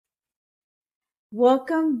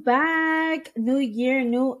Welcome back. New year,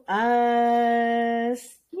 new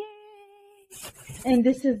us. Yay! And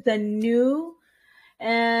this is the new,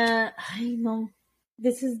 I know,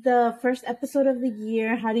 this is the first episode of the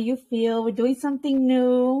year. How do you feel? We're doing something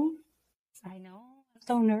new. I know. I'm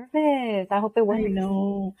so nervous. I hope it I works.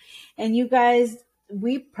 know. And you guys,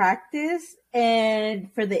 we practice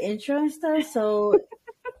and for the intro and stuff. So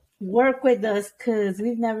work with us because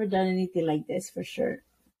we've never done anything like this for sure.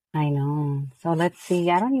 I know. So let's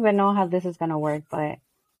see. I don't even know how this is gonna work, but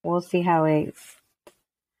we'll see how it.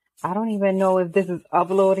 I don't even know if this is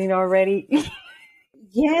uploading already.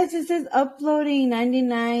 Yes, it says uploading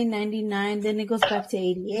 99, 99, then it goes back to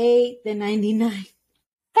 88, then 99.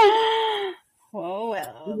 Oh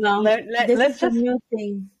well. Well, this Let's is a just. new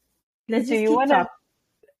thing. Let's Do just you keep wanna? talking.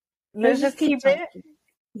 Let's just keep it. talking.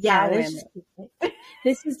 Yeah, Ah, let's bueno. just keep it.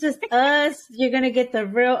 This is just us. You're gonna get the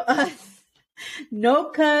real us.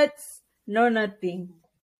 No cuts, no nothing.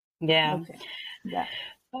 Yeah. Okay. Yeah.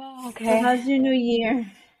 Oh, So okay. how's your new year?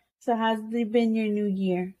 So how's it been your new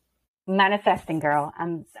year? Manifesting, girl.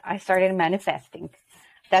 I started manifesting.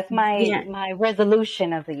 That's my Yeah. my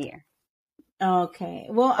resolution of the year. Okay.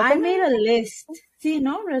 Well, I Open made it. a list. See,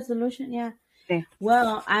 no resolution. Yeah. Sí.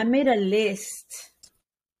 Well, I made a list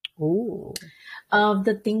Ooh. of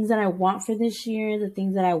the things that I want for this year, the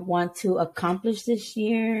things that I want to accomplish this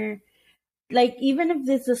year. Like, even if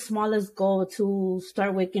it's the smallest goal to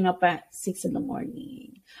start waking up at 6 in the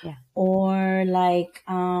morning. Yeah. Or like,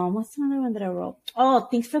 what's another one that I wrote? Oh,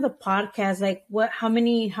 things for the podcast. Like how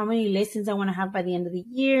many listens I want to have by the end of the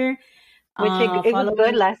year. Which it was Follow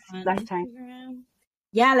good me last on time. Instagram.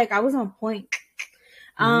 Yeah, like I was on point.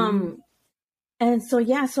 Mm. And so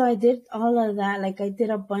yeah, so I did all of that. Like I did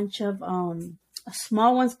a bunch of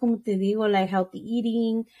small ones, como te digo, like healthy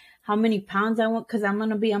eating, how many pounds I want, because I'm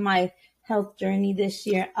gonna be on my health journey this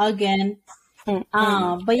year again. But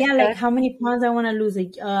yeah, like Good. how many pounds I want to lose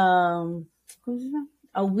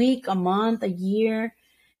a week, a month, a year,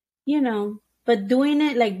 but doing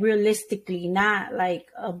it like realistically, not like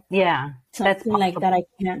Yeah, that's something like that possible.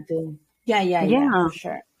 I can't do. Yeah, Yeah, for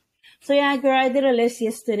sure. So yeah, girl, I did a list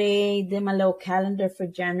yesterday, did my little calendar for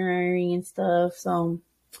January and stuff. So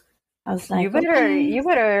I was you like, better okay, you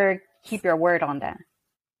better keep your word on that.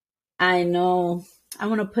 I know I'm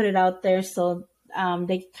gonna put it out there so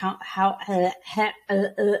they count how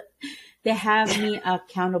they have me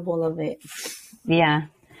accountable of it. Yeah,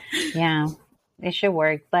 yeah, it should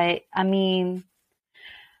work. But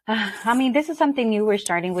this is something new we're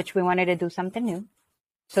starting, which we wanted to do something new.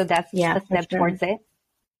 So that's Yeah, a for step sure. towards it.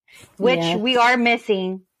 Which Yes. we are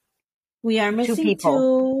missing We are two missing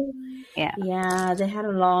people. two. Yeah, Yeah, they had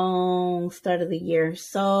a long start of the year.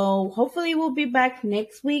 So hopefully we'll be back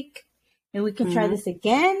next week and we can try mm-hmm. this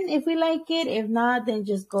again if we like it. If not, then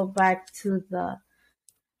just go back to the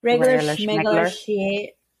regular Regular schmegular schmegular.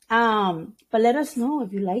 shit. But let us know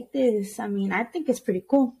if you like this. I mean, I think it's pretty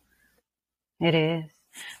cool. It is.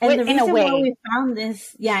 And the In a reason why way. we found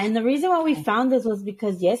this, and the reason why we found this was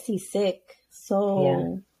because Yessie's sick. Yeah.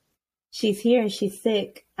 So she's here and she's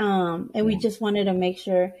sick. And we just wanted to make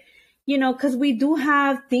sure, because we do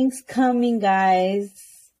have things coming, guys,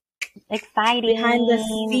 Exciting. behind the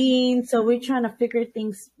scenes. So we're trying to figure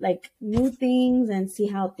things like new things and see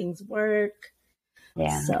how things work.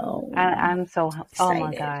 Yeah. So I'm so, excited. oh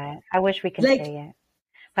my God. I wish we could Like, say it.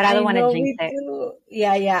 But I don't want to know jinx we it. do.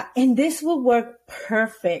 Yeah. And this will work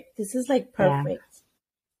perfect. This is like perfect,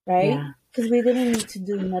 right? Yeah. Because we didn't need to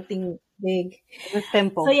do nothing big. It was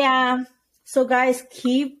simple. So yeah. So guys,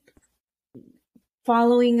 keep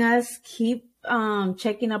following us. Keep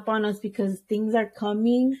checking up on us because things are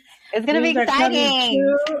coming. It's gonna be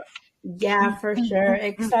exciting. Yeah, for sure.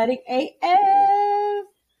 Exciting AF.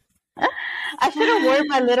 I should have worn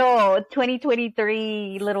my little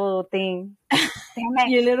 2023 little thing. Damn it.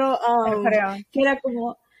 Your little Put it on.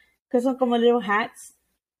 que son como little hats.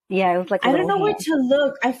 Yeah, it was like a I don't little know where hat. to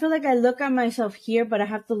look. I feel like I look at myself here, but I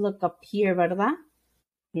have to look up here, ¿verdad?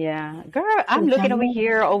 Yeah. Girl, I'm looking over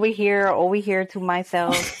here to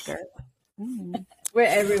myself. Girl. Mm. We're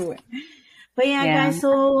everywhere. But yeah, guys,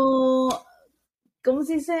 so ¿cómo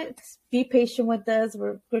se dice? Be patient with us.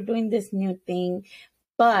 We're doing this new thing.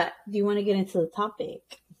 But do you want to get into the topic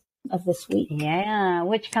of this week? Yeah,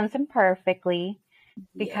 which comes in perfectly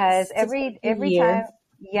because every time,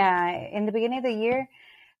 in the beginning of the year,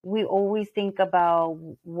 we always think about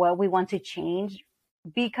what we want to change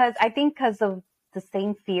because of the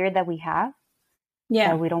same fear that we have. Yeah.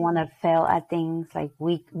 That we don't want to fail at things. Like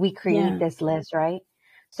we create this list, right?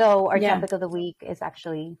 So our topic of the week is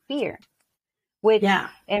actually fear, which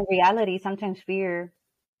in reality, sometimes fear,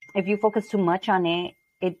 if you focus too much on it,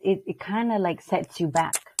 it kind of like sets you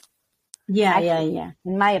back. Yeah, in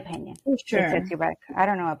my opinion, for sure. It sets you back. I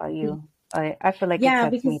don't know about you. I feel like it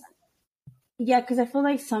sets me back. Yeah, because I feel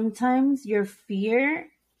like sometimes your fear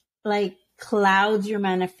like clouds your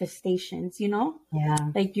manifestations, you know? Yeah.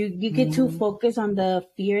 Like you get too focused on the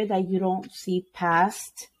fear that you don't see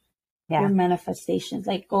past your manifestations.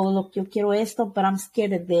 Like, oh, look, yo quiero esto, but I'm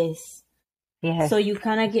scared of this. Yes. So you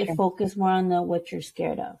kind of get focused more on what you're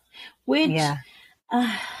scared of, which,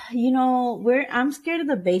 you know, I'm scared of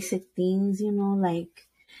the basic things, you know, like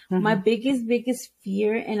my biggest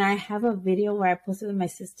fear, and I have a video where I posted with my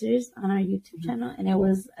sisters on our YouTube channel, and it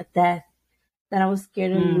was a death, that I was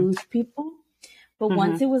scared to lose people. But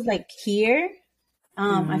once it was like here,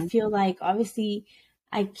 I feel like obviously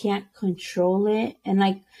I can't control it, and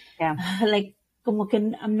like como que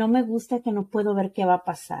no me gusta que no puedo ver qué va a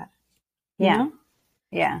pasar. You know?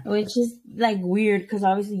 Yeah. Which is like weird because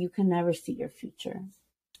obviously you can never see your future.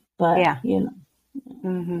 But you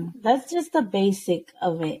know, that's just the basic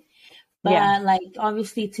of it. But like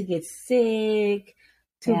obviously to get sick,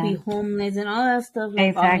 to be homeless and all that stuff,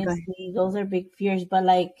 like obviously those are big fears. But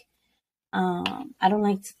like I don't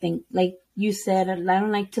like to think, like you said, I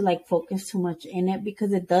don't like to like focus too much in it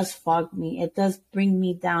because it does fog me. It does bring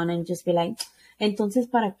me down and just be like, entonces,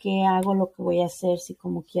 ¿para qué hago lo que voy a hacer si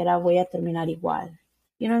como quiera voy a terminar igual?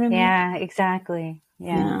 You know what I mean? Yeah, exactly.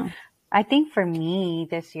 Yeah. I think for me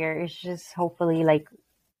this year, it's just hopefully like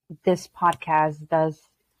this podcast does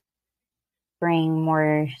bring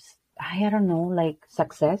more, I don't know, like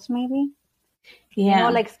success maybe? Yeah. You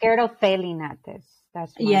know, like scared of failing at this.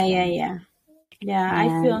 That's my thing.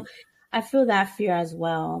 Yeah. I feel that fear as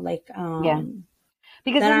well. Like,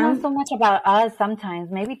 because it's not so much about us sometimes.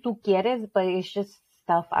 Maybe tú quieres, but it's just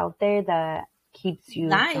stuff out there that keeps you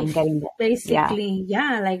from getting there. Basically.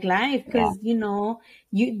 Like life. Because, you know,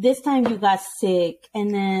 this time you got sick.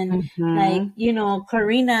 And then, like, you know,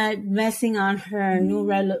 Karina messing on her new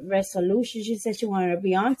resolution. She said she wanted to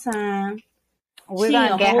be on time. We're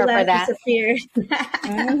going to get her for that. Disappeared.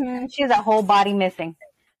 She has a whole body missing.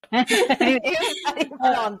 On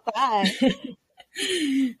time.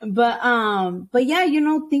 But yeah, you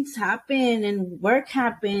know, things happen and work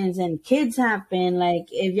happens and kids happen. Like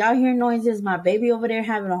if y'all hear noises, my baby over there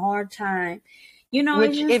having a hard time. You know,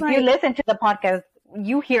 which if you listen to the podcast,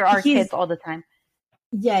 you hear our kids all the time.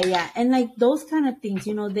 Yeah, and like those kind of things,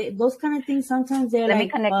 you know, those kind of things sometimes they're Let me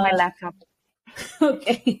connect my laptop.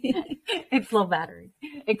 Okay, it's low battery.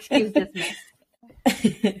 Excuse this mess.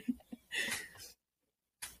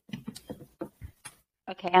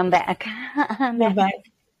 Okay, I'm back. You're back.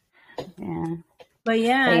 Yeah. But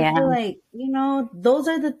I feel like, you know, those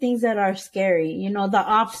are the things that are scary, you know, the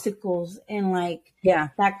obstacles and like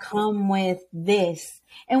that come with this.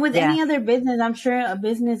 And with any other business, I'm sure a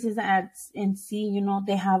business is at NC, you know,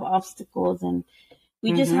 they have obstacles and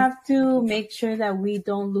we just have to make sure that we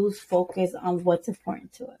don't lose focus on what's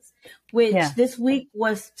important to us, which this week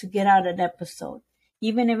was to get out an episode.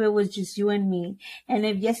 Even if it was just you and me. And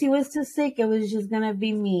if Jessie was too sick, it was just going to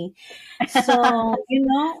be me. So, you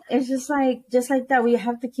know, it's just like that. We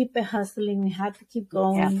have to keep it hustling. We have to keep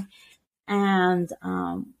going. And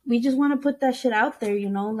we just want to put that shit out there, you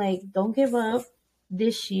know, like don't give up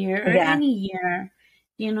this year or any year,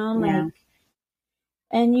 you know, like,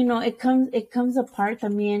 and you know, it comes apart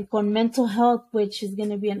también con mental health, which is going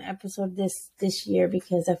to be an episode this year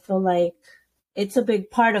because I feel like it's a big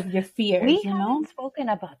part of your fears, we you know? haven't spoken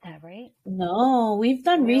about that, right? No, we've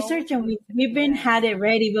done research and we've been had it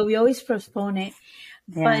ready, but we always postpone it.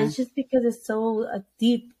 Yeah. But it's just because it's so a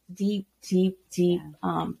deep topic.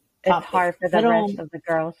 It's hard for the rest of the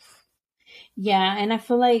girls. Yeah, and I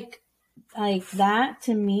feel like that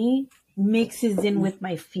to me mixes in with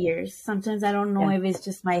my fears. Sometimes I don't know if it's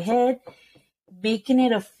just my head making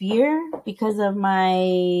it a fear because of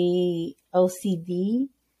my OCD.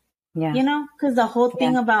 Yeah. You know, because the whole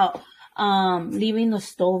thing about leaving the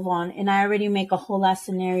stove on, and I already make a whole ass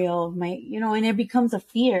scenario of my, you know, and it becomes a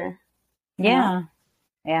fear. Yeah.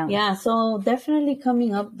 Yeah. So definitely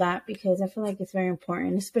coming up that because I feel like it's very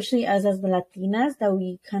important, especially as the Latinas, that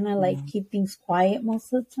we kind of like keep things quiet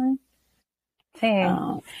most of the time.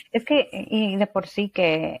 Sí. Es que, y de por sí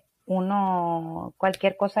que uno,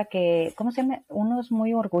 cualquier cosa que, ¿cómo se llama? Uno es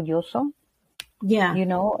muy orgulloso. Yeah. You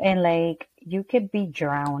know, and like you could be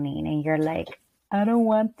drowning and you're like, I don't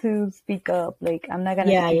want to speak up. Like, I'm not going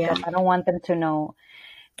to speak up. I don't want them to know.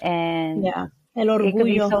 And el orgullo.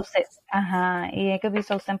 It could be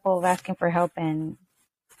so simple of asking for help and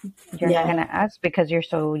you're not going to ask because you're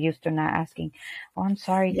so used to not asking. Oh, I'm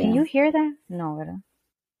sorry. Can you hear that? No, ¿verdad?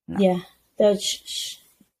 No. Yeah. That's,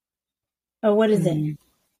 or what is it?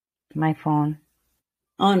 My phone.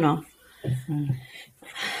 Oh no. Mm.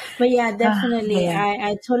 But yeah, But definitely. yeah.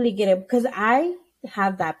 I totally get it because I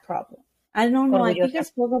have that problem. I don't know. I think I Orgullosa.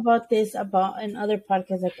 spoke about this about in other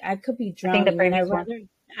podcasts. Like I could be I think the drowning and previous one.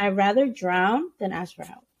 I rather drown than ask for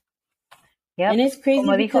help. Yep. And it's crazy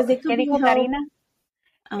Como dijo, because it could ¿qué be dijo help. Karina?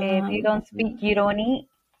 If you don't speak, you don't eat.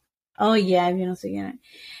 Oh yeah, you know, so yeah.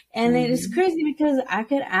 And it is Mm-hmm. crazy because I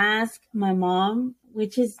could ask my mom,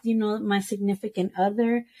 which is, you know, my significant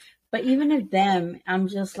other, but even if them, I'm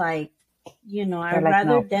just like, you know, They're I'd like,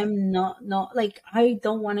 rather no. them not like I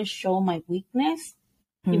don't want to show my weakness,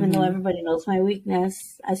 even though Mm-hmm. everybody knows my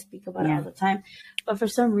weakness. I speak about it all Yeah. the time. But for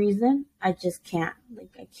some reason, I just can't.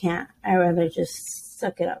 Like I can't. I rather just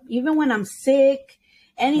suck it up. Even when I'm sick,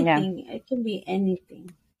 Yeah. anything. It can be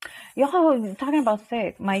anything. Yo, talking about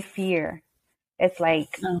sick, my fear. It's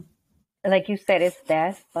Oh, like you said, it's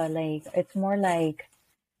death, but like, it's more like,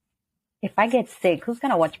 if I get sick, who's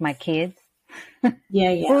gonna watch my kids?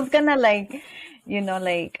 yeah, yeah, Who's gonna like,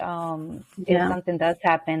 if yeah, something does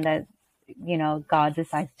happen that, God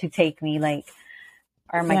decides to take me, like,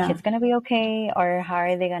 are my yeah. kids gonna be okay? Or how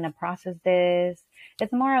are they gonna process this?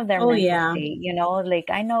 It's more of their Oh, mental yeah, state, like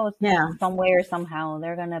I know yeah. some way or somehow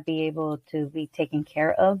they're gonna be able to be taken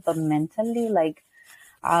care of, but mentally, like,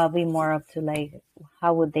 I'll be more up to like,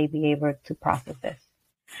 how would they be able to process this?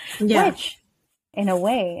 Yeah. Which, in a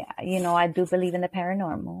way, I do believe in the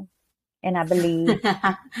paranormal, and I believe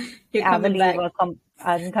You're I coming believe back.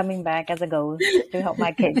 I'm coming back as a ghost to help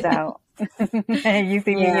my kids out. You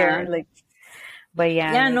see me Yeah. here, like, but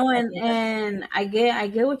yeah, Yeah, like no, I and think that. I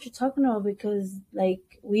get what you're talking about because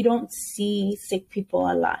like we don't see sick people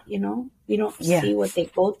a lot, you know? We don't Yeah. see what they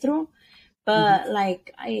go through. Hmm. But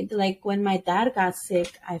like when my dad got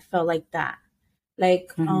sick, I felt like that.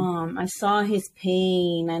 Like Hmm. I saw his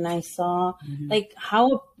pain and I saw Hmm. like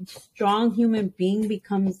how a strong human being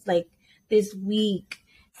becomes like this weak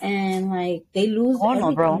and like they lose Oh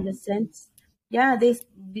no, everything bro. in the sense. Yeah, they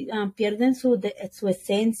pierden su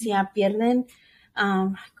esencia, pierden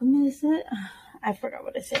 ¿cómo dice? I forgot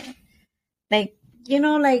what I said. Like, you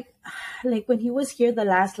know, like when he was here the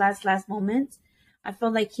last moments, I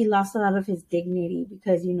felt like he lost a lot of his dignity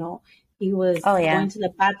because, you know, he was Oh yeah, going to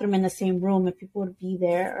the bathroom in the same room and people would be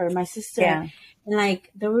there or my sister. yeah. And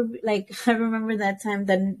like there were like I remember that time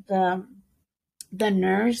the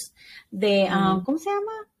nurse, they Hmm. ¿cómo se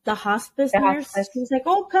llama? The hospice The nurse. She hospice. was like,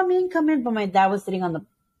 "Oh, come in." But my dad was sitting on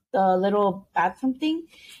the little bathroom thing,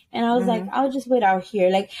 and I was like, Hmm. "I'll just wait out here."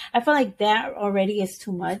 Like I feel like that already is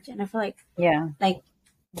too much, and I feel Yeah, like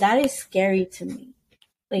that is scary to me.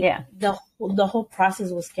 Like yeah, the whole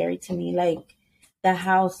process was scary to me. Like the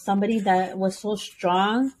how somebody that was so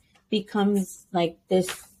strong becomes like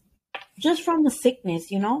this just from the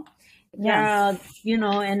sickness, you know? yeah. Girl, you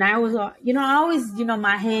know, and I was, you know, I always, you know,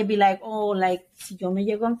 my head be like, oh, like, si yo me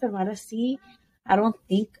llego a enfermar así, I don't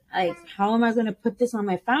think, like, how am I going to put this on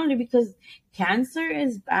my family? Because cancer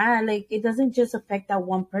is bad. Like, it doesn't just affect that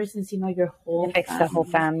one person, you know, your It whole affects the whole family.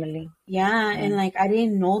 family. Yeah. Yeah. And, like, I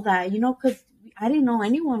didn't know that, you know, because I didn't know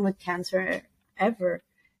anyone with cancer ever.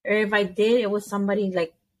 Or if I did, it was somebody,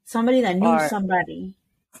 like, somebody that knew Or somebody,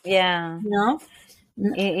 yeah. you know?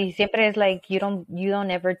 It siempre is like you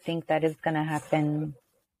don't ever think that it's gonna happen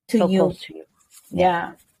To so you. close to you. Yeah.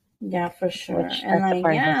 Yeah. Yeah, for sure. Which And that's the like,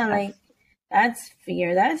 part that yeah, like sucks. that's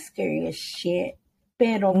fear. That's scary as shit.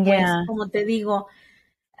 Pero pues, Yeah. como te digo,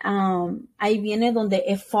 ahí viene donde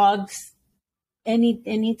it fogs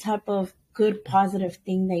any type of good positive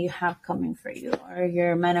thing that you have coming for you or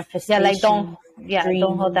your Yeah, like manifestation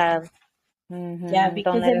don't hold dreams. that. Yeah,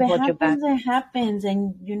 Don't because let if it hold you back. it happens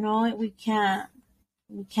and you know it, we can't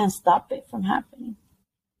stop it from happening.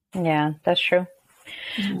 Yeah, that's true.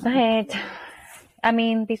 Yeah. But I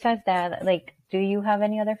mean, besides that, like, do you have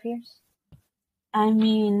any other fears? I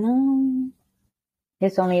mean,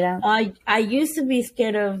 It's only that. I used to be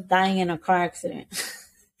scared of dying in a car accident.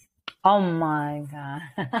 Oh my God.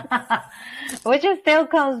 Which it still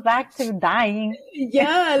comes back to dying.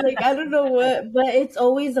 Yeah, like I don't know what, but it's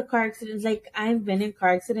always the car accidents. Like I've been in car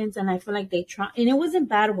accidents and I feel like they try, and it wasn't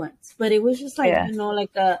bad ones, but it was just like, Yeah. you know,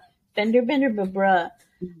 like a fender bender, but bruh,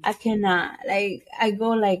 I cannot. Like I go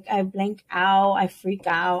like I blank out, I freak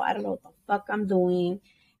out, I don't know what the fuck I'm doing.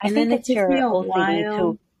 I And then think it's your OCD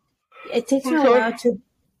too. it takes me I'm a sorry. while to,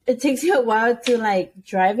 it takes me a while to like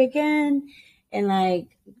drive again and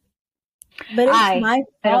like, but it's Ay, my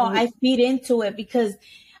pero fault. I feed into it because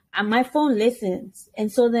my phone listens.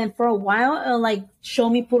 And so then for a while, it'll like show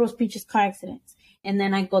me puros pinches car accidents. And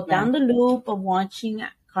then I go yeah. down the loop of watching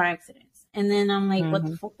car accidents. And then I'm like, what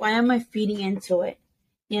the Hmm. fuck? Why am I feeding into it?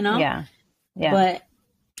 You know? Yeah. Yeah. But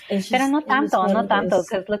Pero no it is tanto, what no it tanto, is.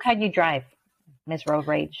 because look how you drive. Miss Road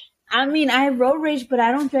Rage. I mean, I road rage, but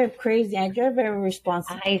I don't drive crazy. I drive very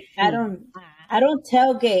responsible. I I see. don't tailgate. I don't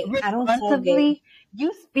tailgate. Responsibly,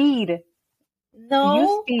 you speed. You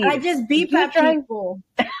No, speed. I just beep You at drive. people.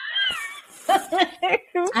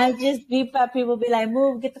 I just beep at people, be like,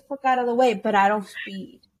 move, get the fuck out of the way, but I don't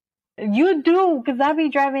speed. You do, because I'll be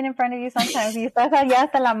driving in front of you sometimes. Y estás allá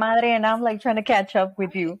hasta la madre, and I'm like trying to catch up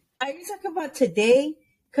with you. Are you talking about today?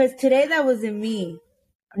 Because today that wasn't me.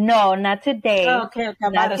 No, not today. Oh, okay, okay.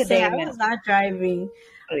 I'm about to say, I was not driving.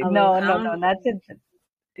 No, not today.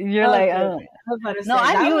 You're like, no,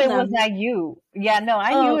 I knew it was not you. Yeah, no,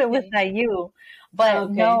 I knew it was not you.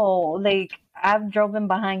 But no, like, I've driven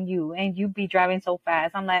behind you, and you be driving so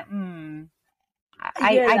fast. I'm like,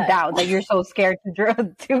 I doubt that you're so scared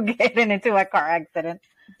to get into a car accident.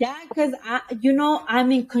 Yeah, because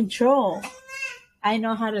I'm in control. I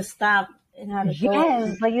know how to stop and how to go.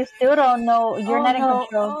 Yes, but you still don't know. You're not in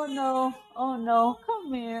control. Oh no,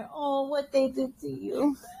 come here. Oh, what they did to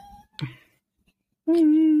you.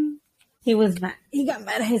 He was mad. He got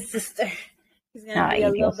mad at his sister. He's going to be a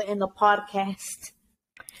little bit in the podcast.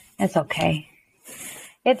 It's okay.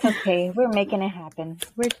 It's okay. We're making it happen.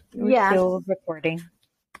 We're still recording.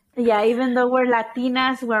 Yeah, even though we're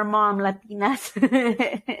Latinas, we're mom Latinas.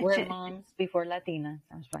 We're moms before Latinas.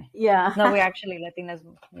 That's right. Yeah. No, we're actually Latinas.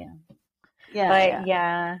 Yeah.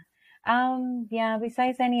 Yeah. But yeah,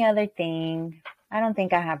 besides any other thing, I don't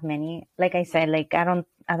think I have many. Like I said, like I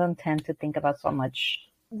don't tend to think about so much.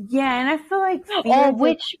 Yeah, and I feel like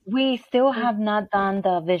which we still have not done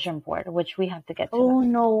the vision board, which we have to get to. Oh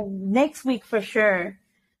no, next week for sure.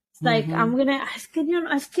 It's like I'm gonna. Es que ya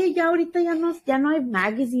ahorita ya no hay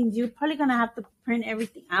magazines. You're probably gonna have to print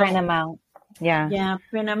everything out. Print them out. Yeah. Yeah,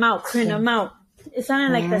 print them out. Print them out. It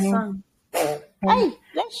sounded like the song. Hey,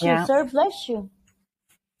 bless you, sir. Bless you.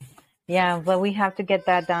 Yeah, but we have to get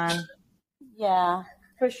that done. Yeah,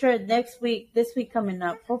 for sure. Next week, this week coming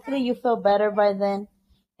up. Hopefully, you feel better by then.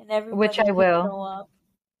 And which I will.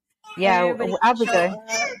 Yeah, I'll be good.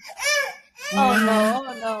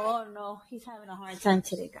 Oh no. He's having a hard time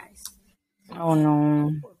today, guys. Oh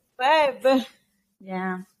no. Babe.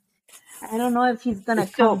 Yeah. I don't know if he's gonna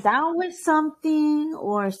come down with something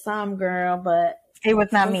or some girl, but it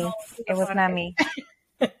was not me. It was not me.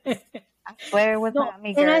 I swear it was not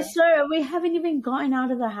me, girl. And I swear we haven't even gotten out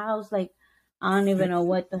of the house. Like, I don't even know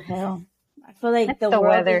what the hell. I feel like the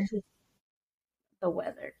weather. The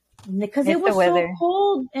weather, because it was so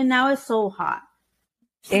cold and now it's so hot.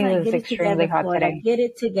 It is extremely hot today. Get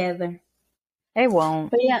it together. It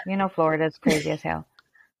won't. But yeah, Florida's crazy as hell.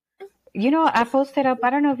 I posted up.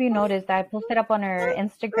 I don't know if you noticed. I posted up on our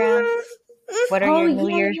Instagram. What are your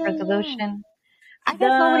New Year's resolutions? I guess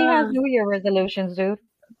nobody has New Year resolutions, dude.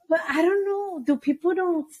 But I don't know. Do people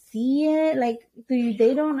don't see it? Like,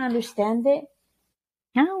 they don't understand it?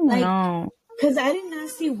 I don't know. Because I did not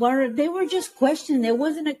see one. They were just questions. It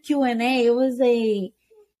wasn't a Q&A. It was a,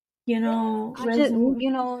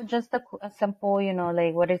 just a simple,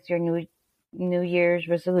 like, what is your New Year's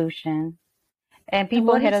resolution? And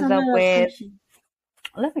people hit us up with,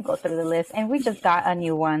 let me go through the list. And we just got a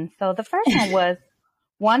new one. So the first one was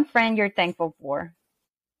one friend you're thankful for.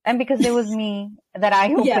 And because it was me that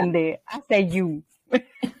I opened it, I said you.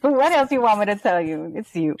 What else you want me to tell you?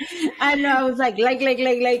 It's you. I know. I was like,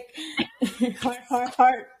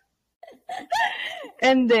 heart.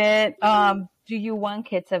 And then, do you want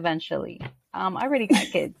kids eventually? I already got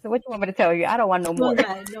kids. So what you want me to tell you? I don't want no more.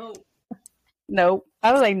 No.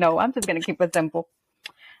 I was like, no, I'm just going to keep it simple.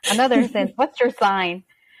 Another says, what's your sign?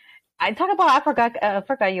 I talk about, I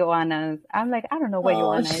forgot Joanna's. I'm like, I don't know what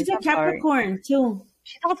Joanna is. She's a Capricorn too.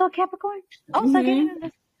 She's also a Capricorn? Oh,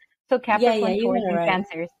 so Capricorn, Taurus, and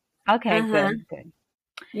Cancers. Okay, good.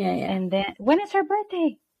 Yeah. And then, when is her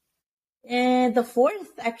birthday? And the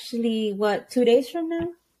 4th, actually, 2 days from now?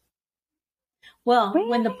 Well,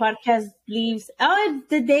 when the podcast leaves. Oh, it's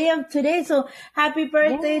the day of today. So, happy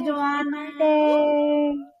birthday, Joanna.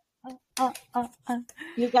 Birthday.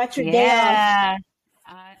 You got your day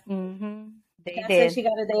off. They did. She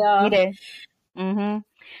got a day off. He did.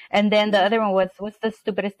 And then the other one was, what's the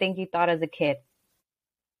stupidest thing you thought as a kid?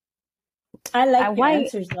 I like your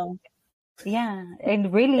answers, though. Yeah.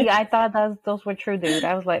 And really, I thought those were true, dude.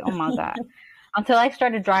 I was like, oh, my God. Until I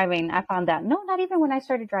started driving, I found out. No, not even when I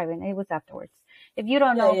started driving. It was afterwards. If you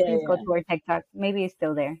don't know, please go to our TikTok. Maybe it's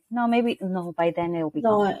still there. No, by then it'll be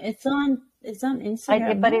gone. No, it's on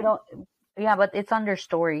Instagram. But it's under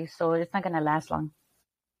stories, so it's not going to last long.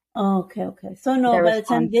 Oh, okay. So, no, by the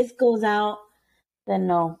time this goes out, then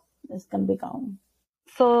no, it's going to be gone.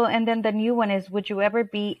 So, and then the new one is, would you ever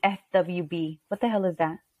be FWB? What the hell is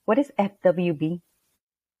that? What is FWB?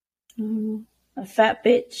 A fat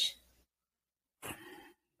bitch.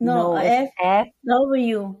 No, No, it's F.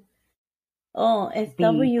 FW. Oh, B.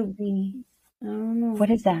 FWB. I don't know. What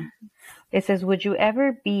is that? It says, would you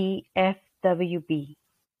ever be FWB?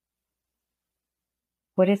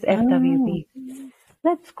 What is I don't know. FWB?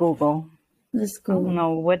 Let's Google. Let's I don't go.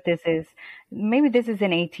 know what this is. Maybe this is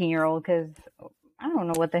an 18-year-old because I don't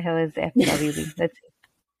know what the hell is FWB. Let's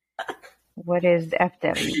see. What is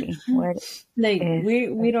FWB? What Like is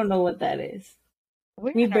we don't know what that is.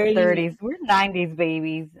 We're We in our barely 30s. We're 90s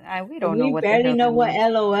babies. We don't know we what the barely hell know that what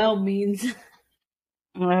means. LOL means.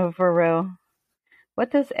 For real.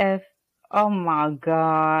 What does F? Oh my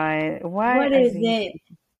God. Why What are is these? it?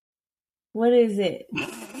 What is it?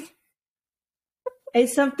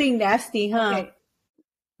 It's something nasty, huh? Okay.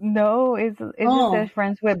 No, it just Oh. says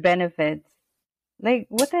friends with benefits. Like,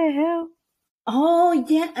 what the hell? Oh,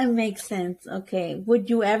 yeah, it makes sense. Okay. Would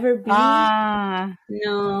you ever be? Ah,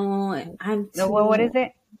 No, I'm no, what is too.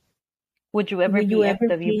 it? Would you ever Would you be ever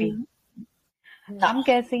FWB? be? No. I'm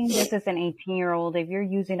guessing this is an 18-year-old. If you're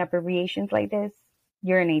using abbreviations like this,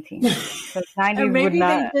 you're an 18. Because Or 90s would maybe they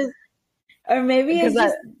not. just, or maybe Because it's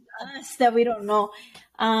just us that we don't know.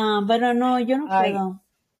 Pero no, yo no I, puedo.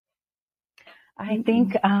 I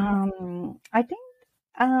think,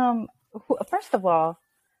 first of all,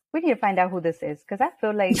 we need to find out who this is because I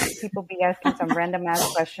feel like people be asking some random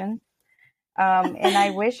ass questions. And I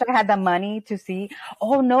wish I had the money to see.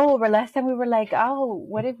 Oh no, but last time we were like, oh,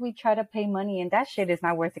 what if we try to pay money and that shit is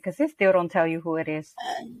not worth it because it still don't tell you who it is.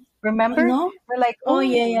 Remember? No? We're like, Oh, oh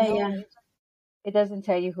yeah. no, it doesn't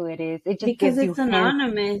tell you who it is. It just Because gives you it's hints.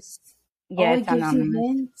 anonymous. Yeah, It it's gives you anonymous.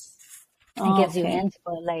 hints. It gives you Okay. hints,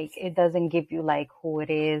 but like it doesn't give you like who it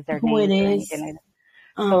is, their Who it names or is. anything like that.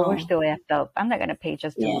 So we're Oh, still effed up. I'm not gonna pay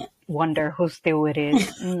just to yeah. wonder who still it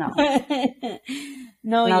is. No,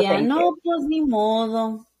 No, no, yeah. thank you. No, pues ni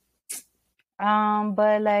modo.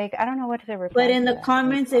 But like I don't know what to But reply in to the that. Like,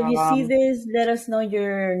 comments, if you see this, let us know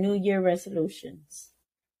your New Year resolutions.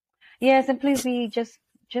 yes, and please be just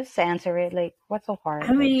answer it. Like, what's so hard? I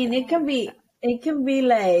Like, mean, it can be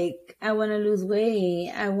like, I want to lose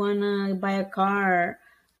weight. I want to buy a car.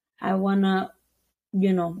 I want to,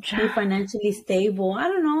 be financially stable. I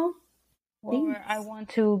don't know. or I want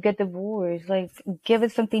to get divorced. Like, give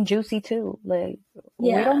it something juicy too. Like, we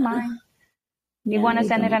Yeah. don't mind. You Yeah, want to we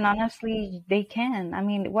send it don't. anonymously, they can. I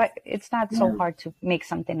mean, what? It's not so Yeah. hard to make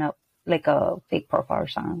something up, like a fake profile or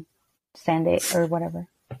something. Send it or whatever.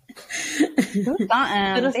 Do Pero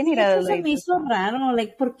something. They sí, need to eso se like me do hizo something. raro.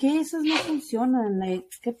 Like, ¿por qué esas no funcionan? Like,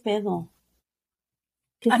 ¿qué pedo?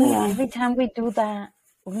 ¿Qué I mean, será? every time we do that,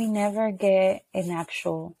 we never get an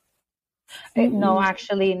actual. No, Mm-mm.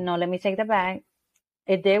 actually, no. Let me take that back.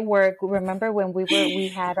 It did work. Remember when we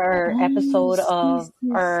had our Oh, episode of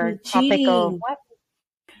sí. our topic of Cheating. what?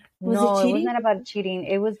 Was it No, it was cheating? not about cheating.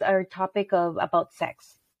 It was our topic of about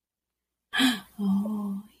sex.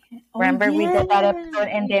 Oh, yeah. Oh, Remember we yeah. did that episode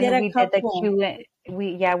and We did then a we did the couple. Q.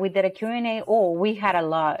 We did a Q&A. Oh, we had a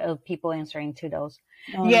lot of people answering to those.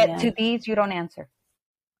 Oh, Yet yeah. to these you don't answer.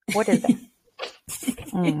 What is that?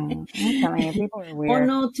 I'm telling you, people are Oh, weird.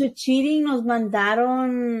 no, to cheating nos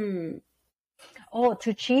mandaron Oh,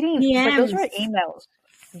 to cheating, but those were DMs. emails.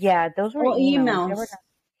 Yeah, those were Oh, emails. They emails. were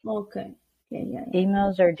Okay. Yeah.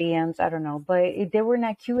 emails or DMs. I don't know, but they were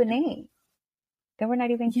not Q&A. They were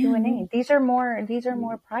not even Yeah, Q&A. no. These are more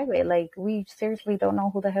private. Like we seriously don't know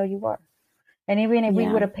who the hell you are. And even if we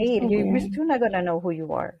Yeah, would have paid, so we're weird. still not gonna know who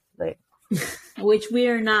you are. Like, Which we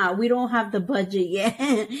are not. We don't have the budget yet.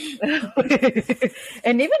 and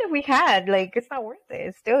even if we had, like, it's not worth it.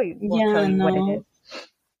 It still won't Yeah, tell you what it no. is.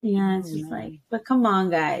 Yeah, it's just like, but come on,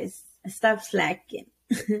 guys, stop slacking.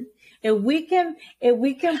 if we can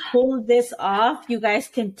pull this off, you guys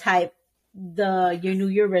can type your New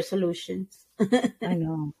Year resolutions. I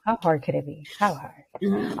know. How hard could it be? How hard?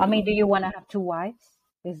 Mm. I mean, do you want to have 2 wives?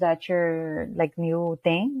 Is that your like new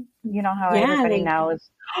thing? You know how Yeah, everybody like, now is.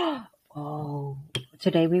 Oh,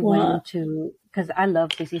 today we what? went to because I love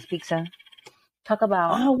Sissy's Pizza. Talk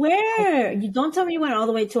about Oh, where? You don't tell me you went all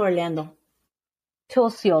the way to Orlando. to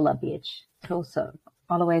Osceola Beach, Tulsa,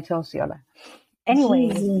 all the way to Osceola. Anyway,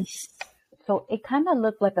 Jesus. so it kind of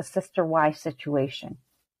looked like a sister-wife situation.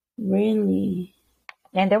 Really?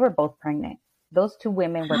 And they were both pregnant. Those 2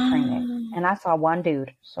 women were pregnant. And I saw one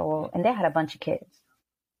dude. And they had a bunch of kids.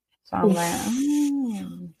 So I'm like,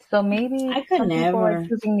 so maybe I could some people are never.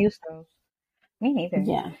 choosing new styles. Me neither.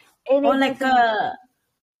 Yeah. And Or like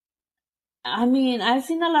I mean, I've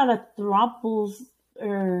seen a lot of throuples,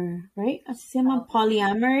 right? I see them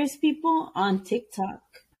polyamorous people on TikTok.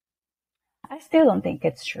 I still don't think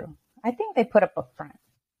it's true. I think they put up a front.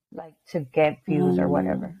 like to get views or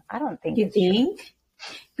whatever. I don't think You it's true. think?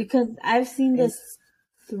 Because I've seen this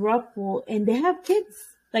throuple and they have kids.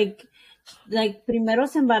 Like primero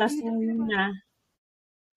se embarazó una.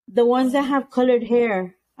 The ones that have colored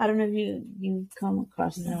hair. I don't know if you come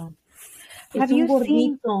across them. No. Es Have un you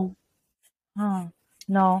seen? gordito.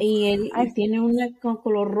 No. Y él tiene una con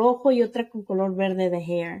color rojo y otra con color verde de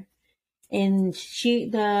hair. And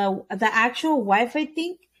the actual wife, I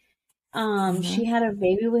think, she had a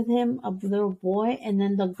baby with him, a little boy, and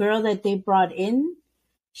then the girl that they brought in,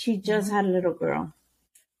 she just had a little girl.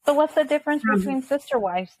 So what's the difference between sister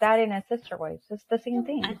wives, dad and a sister wives? It's the same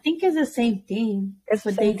thing. I think it's the same thing,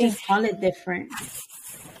 but they just call it different.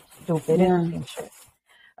 Stupid.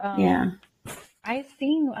 Yeah. I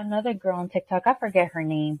seen another girl on TikTok. I forget her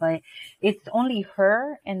name, but it's only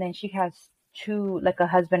her, and then she has two, like a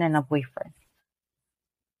husband and a boyfriend,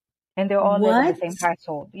 and they're all live in the same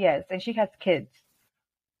household. Yes, and she has kids.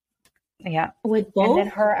 Yeah, with both. And then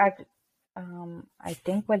her, I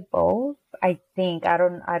think with both. I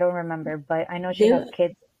don't remember, but I know she has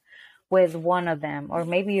kids with one of them, or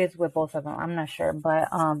maybe it's with both of them. I'm not sure, but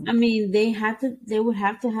I mean, they would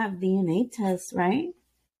have to have DNA tests, right?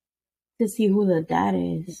 To see who the dad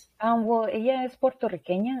is. Well, ella es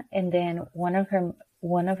puertorriqueña, and then one of her,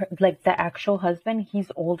 like the actual husband,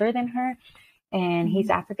 he's older than her, and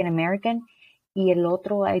he's African American. Y el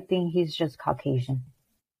otro, I think he's just Caucasian.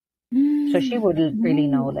 So she would really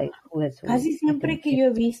know, like, who is who. Casi siempre que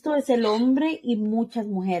yo he visto es el hombre y muchas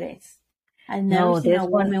mujeres. I've never seen a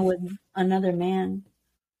woman with another man.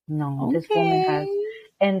 No, this woman has,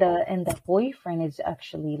 and the boyfriend is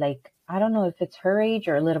actually like, I don't know if it's her age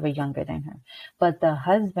or a little bit younger than her, but the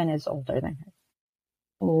husband is older than her.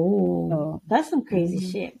 Oh, so, that's some crazy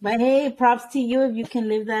shit. But hey, props to you if you can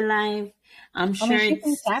live that life. I'm sure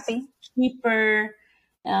it's happy. Cheaper.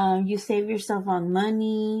 You save yourself on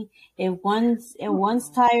money. If one's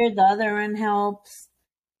tired, the other one helps.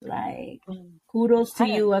 Like, kudos to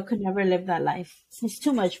you. I could never live that life. It's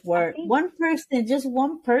too much work. Just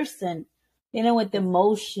one person, with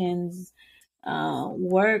emotions,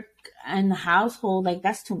 work and the household, like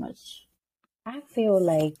that's too much. I feel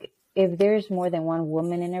like if there's more than one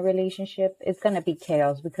woman in a relationship, it's gonna be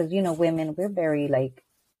chaos because women, we're very like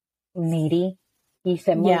needy. Y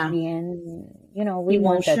somos bien, we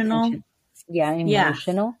want that attention. Yeah,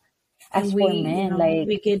 emotional. As for men, like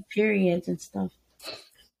we get periods and stuff.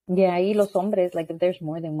 Yeah, y los hombres, like if there's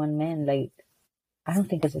more than one man, like I don't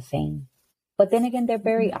think it's the same. But then again, they're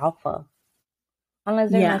very alpha.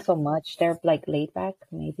 Unless they're not so much, they're like laid back.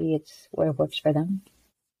 Maybe it's where it works for them.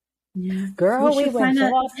 Yeah. Girl, we went so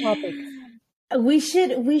off topic. We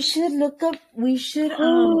should look up. We should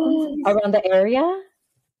around the area.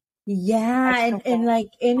 Yeah, and like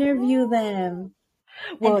interview them.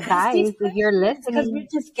 Well, guys, if you're listening, because we're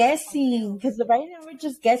just guessing. Because right now we're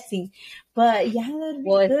just guessing. But yeah, that'd be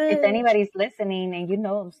good. If anybody's listening and you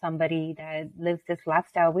know somebody that lives this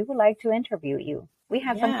lifestyle, we would like to interview you. We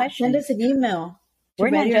have some questions. Send us an email.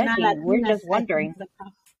 We're not judging. We're just wondering.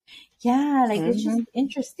 Yeah, like it's just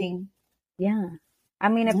interesting. Yeah, I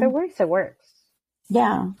mean, if it works, it works.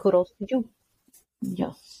 Yeah, kudos to you.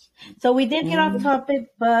 Yes. So we did get off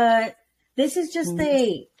topic, but this is just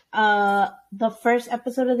the first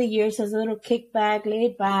episode of the year. So it's a little kickback,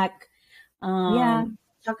 laid back.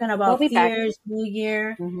 Talking about fears, New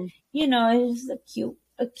Year. It's a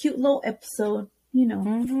cute little episode.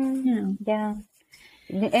 Yeah.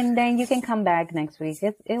 And then you can come back next week.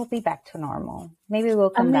 It'll be back to normal. Maybe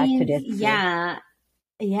we'll come back to this. Yeah.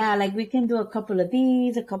 Yeah, like we can do a couple of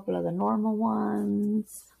these, a couple of the normal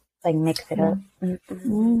ones. Like mix it up.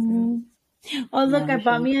 Oh, look, I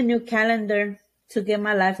bought me a new calendar to get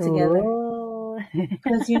my life together.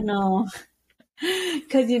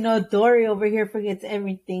 Because, Dory over here forgets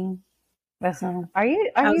everything. So, are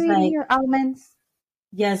you eating your almonds?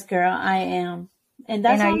 Yes, girl, I am. And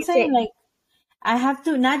that's what I'm saying. Like, I have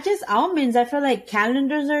to, not just almonds. I feel like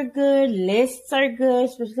calendars are good. Lists are good,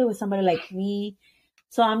 especially with somebody like me.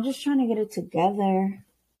 So I'm just trying to get it together.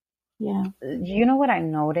 Yeah. You know what I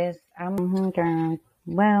noticed? I'm gonna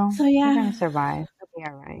we're gonna survive. It'll be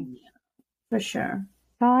all right. Yeah, for sure.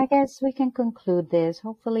 So I guess we can conclude this.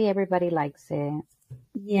 Hopefully everybody likes it.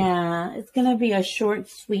 Yeah, it's gonna be a short,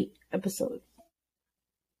 sweet episode.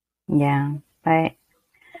 Yeah, but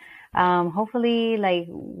hopefully, like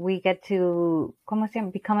we get to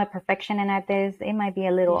become a perfectionist at this. It might be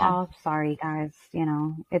a little off. Sorry, guys.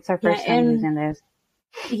 It's our first time using this.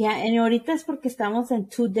 Yeah, and ahorita es porque estamos in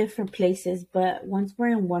two different places, but once we're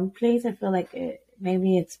in one place, I feel like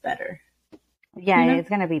maybe it's better. Yeah, it's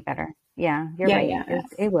gonna be better. Yeah, you're right. Yeah.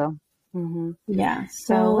 It will. Yeah.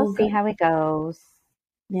 So we'll see how it goes.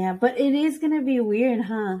 Yeah, but it is gonna be weird,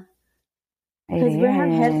 huh? It Because we have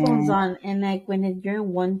headphones is. on, and like when you're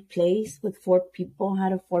in one place with four people, how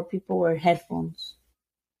do four people wear headphones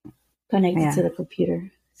connected to Yeah. the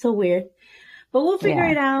computer? So weird. But we'll figure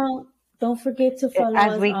Yeah. it out. Don't forget to follow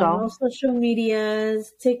As us we on go. all social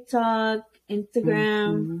medias, TikTok,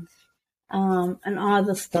 Instagram, Mhm. and all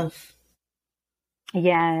the stuff.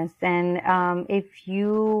 Yes. And if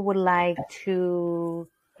you would like to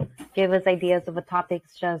give us ideas of a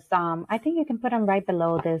topics, just I think you can put them right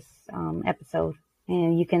below this episode,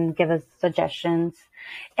 and you can give us suggestions.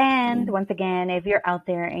 And Yeah. once again, if you're out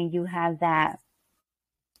there and you have that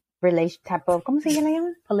relation type of, ¿cómo se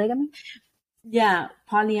llama? Polygamy? Yeah,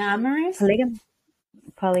 polyamorous. Polygamy?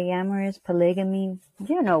 Polyamorous, polygamy.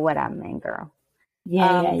 You know what I mean, girl.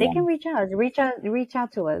 Yeah, yeah, They yeah, can reach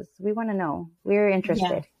out to us. We want to know. We're yeah,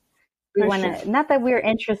 interested. We for want sure. to, not that we're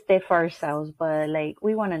interested for ourselves, but like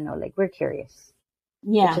we want to know, like we're curious,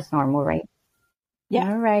 which Yeah, is normal, right? yeah.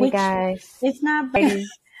 Alrighty, Which guys. it's not bad.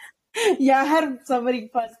 Ladies. Yeah, I had somebody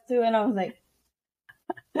fuss too, and I was like,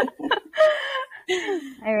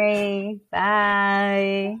 All right.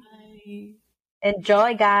 Bye. "Bye."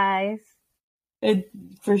 Enjoy, guys.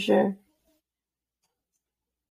 For sure.